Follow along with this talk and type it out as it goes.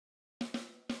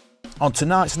On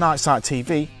tonight's NiteSite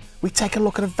TV, we take a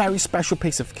look at a very special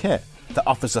piece of kit that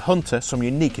offers the hunter some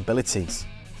unique abilities.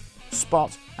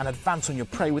 Spot and advance on your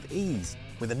prey with ease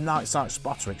with the NiteSite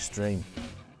SpotterXtreme.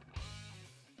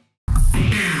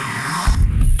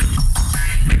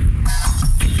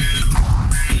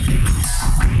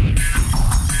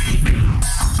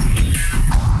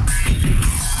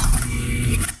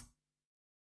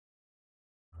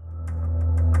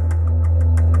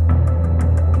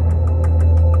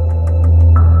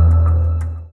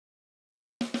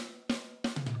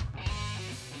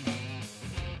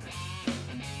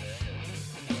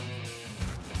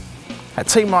 At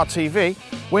Team TV,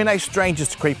 we're no strangers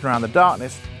to creeping around the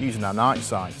darkness using our night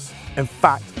sights. In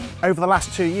fact, over the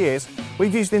last 2 years,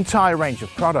 we've used the entire range of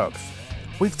products.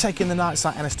 We've taken the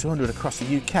NiteSite NS200 across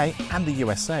the UK and the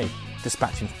USA,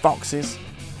 dispatching foxes,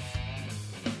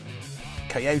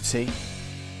 coyote,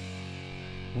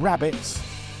 rabbits,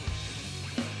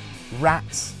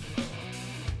 rats,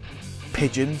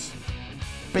 pigeons,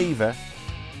 beaver,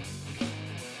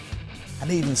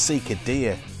 and even sika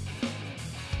deer.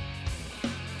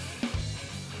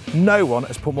 No one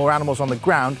has put more animals on the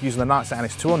ground using the NiteSite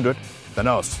NS200 than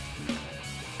us.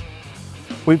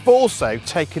 We've also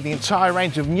taken the entire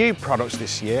range of new products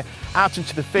this year out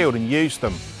into the field and used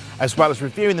them, as well as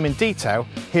reviewing them in detail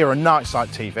here on NiteSite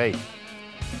TV.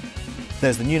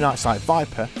 There's the new NiteSite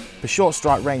Viper for short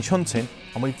strike range hunting,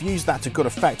 and we've used that to good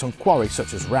effect on quarry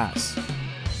such as rats.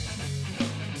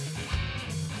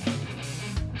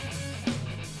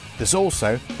 There's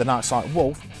also the NiteSite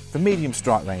Wolf for medium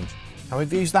strike range, and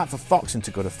we've used that for foxing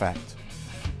to good effect.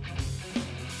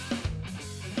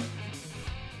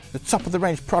 The top of the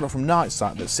range product from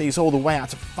NiteSite that sees all the way out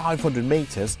to 500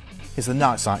 metres is the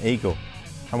NiteSite Eagle,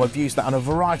 and we've used that on a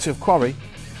variety of quarry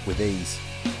with ease.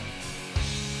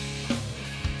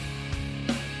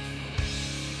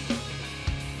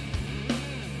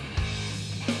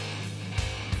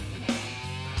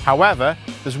 However,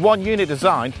 there's one unit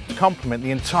designed to complement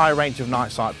the entire range of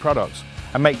NiteSite products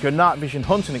and make your night vision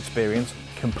hunting experience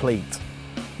complete.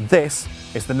 This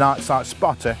is the NiteSite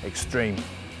SpotterXtreme.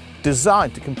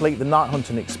 Designed to complete the night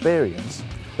hunting experience,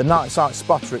 the NiteSite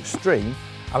SpotterXtreme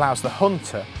allows the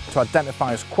hunter to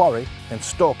identify his quarry and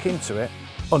stalk into it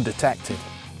undetected.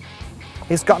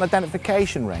 It's got an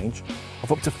identification range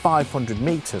of up to 500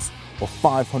 metres or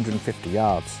 550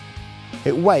 yards.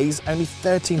 It weighs only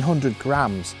 1,300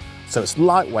 grams, so it's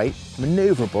lightweight,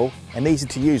 manoeuvrable and easy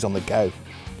to use on the go.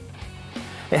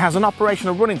 It has an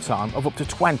operational running time of up to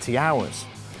 20 hours.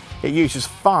 It uses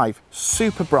 5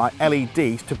 super bright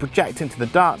LEDs to project into the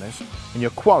darkness, and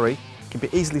your quarry can be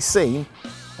easily seen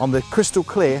on the crystal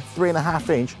clear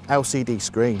 3.5-inch LCD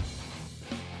screen.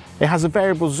 It has a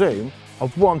variable zoom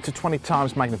of 1 to 20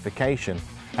 times magnification,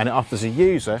 and it offers a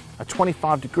user a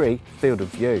 25-degree field of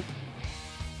view.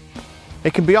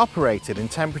 It can be operated in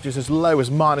temperatures as low as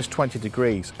 -20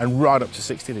 degrees and right up to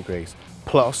 60 degrees.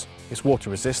 Plus, it's water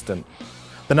resistant.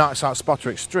 The NiteSite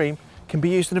SpotterXtreme can be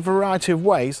used in a variety of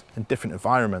ways in different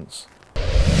environments.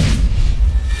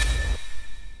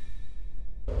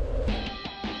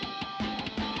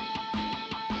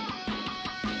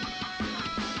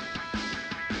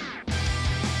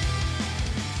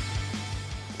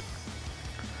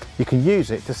 You can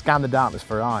use it to scan the darkness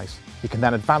for eyes. You can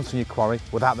then advance on your quarry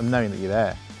without them knowing that you're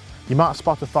there. You might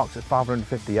spot a fox at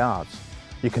 550 yards.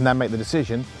 You can then make the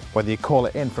decision whether you call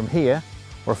it in from here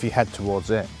or if you head towards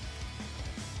it.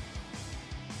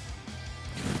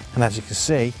 And as you can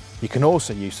see, you can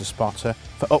also use the spotter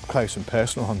for up close and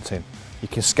personal hunting. You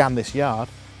can scan this yard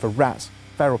for rats,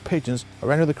 feral pigeons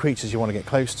or any other creatures you want to get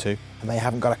close to and they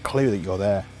haven't got a clue that you're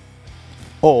there.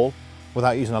 All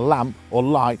without using a lamp or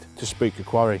light to spook your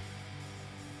quarry.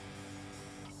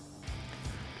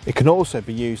 It can also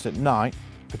be used at night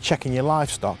for checking your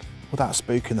livestock without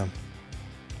spooking them.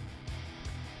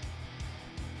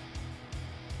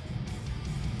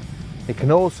 It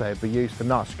can also be used for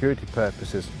night security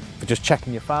purposes, for just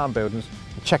checking your farm buildings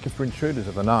and checking for intruders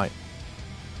of the night.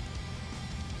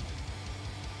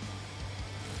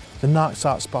 The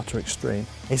NiteSite SpotterXtreme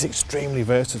is extremely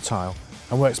versatile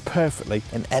and works perfectly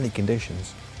in any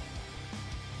conditions.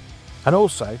 And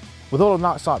also, with all of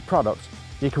NiteSite products,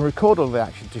 you can record all the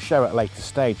action to show at a later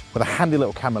stage with a handy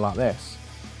little camera like this.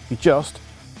 You just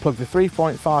plug the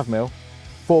 3.5mm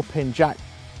 4-pin jack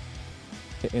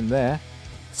in there,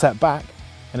 set back,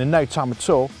 and in no time at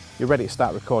all, you're ready to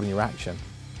start recording your action.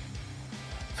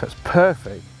 So it's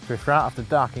perfect for if you're out after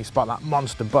dark and you spot that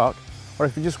monster buck, or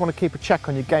if you just want to keep a check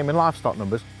on your game and livestock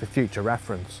numbers for future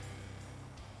reference.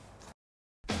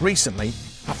 Recently,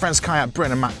 our friends Kayak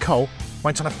Bryn and Matt Cole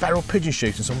went on a feral pigeon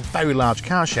shoot in some very large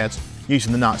cowsheds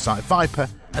using the NiteSite Viper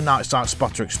a NiteSite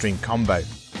SpotterXtreme combo.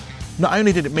 Not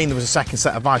only did it mean there was a second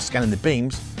set of eyes scanning the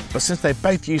beams, but since they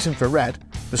both use infrared,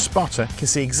 the spotter can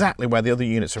see exactly where the other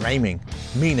units are aiming,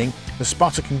 meaning the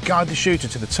spotter can guide the shooter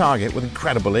to the target with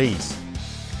incredible ease.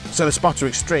 So the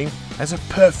SpotterXtreme is a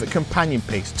perfect companion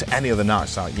piece to any other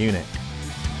NiteSite unit.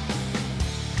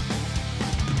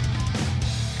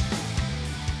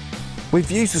 We've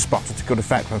used the spotter to good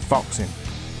effect when foxing.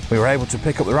 We were able to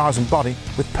pick up their eyes and body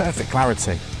with perfect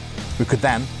clarity. We could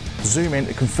then zoom in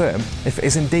to confirm if it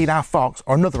is indeed our fox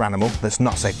or another animal that's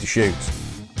not safe to shoot,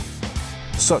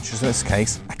 such as in this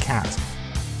case a cat.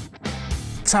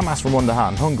 Tamas from Wonder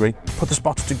Heart and Hungry put the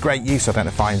spotter to great use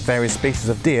identifying various species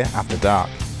of deer after dark.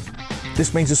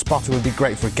 This means the spotter would be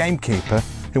great for a gamekeeper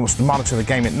who wants to monitor the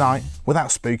game at night without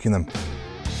spooking them.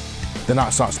 The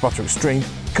NiteSite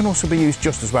SpotterXtreme can also be used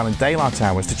just as well in daylight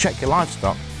hours to check your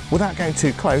livestock without going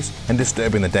too close and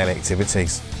disturbing their daily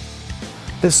activities.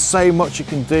 There's so much you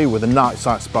can do with the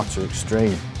NiteSite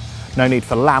SpotterXtreme. No need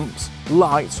for lamps,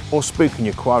 lights or spooking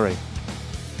your quarry.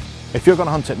 If you're going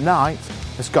to hunt at night,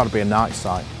 there's got to be a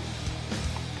NiteSite.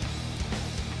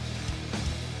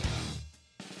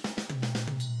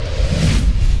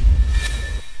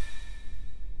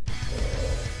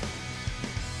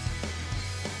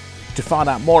 To find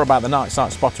out more about the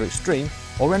NiteSite SpotterXtreme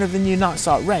or any of the new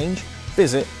NiteSite range,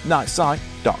 visit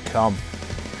NiteSite.com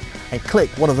and click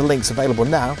one of the links available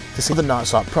now to see the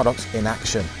NiteSite products in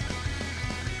action.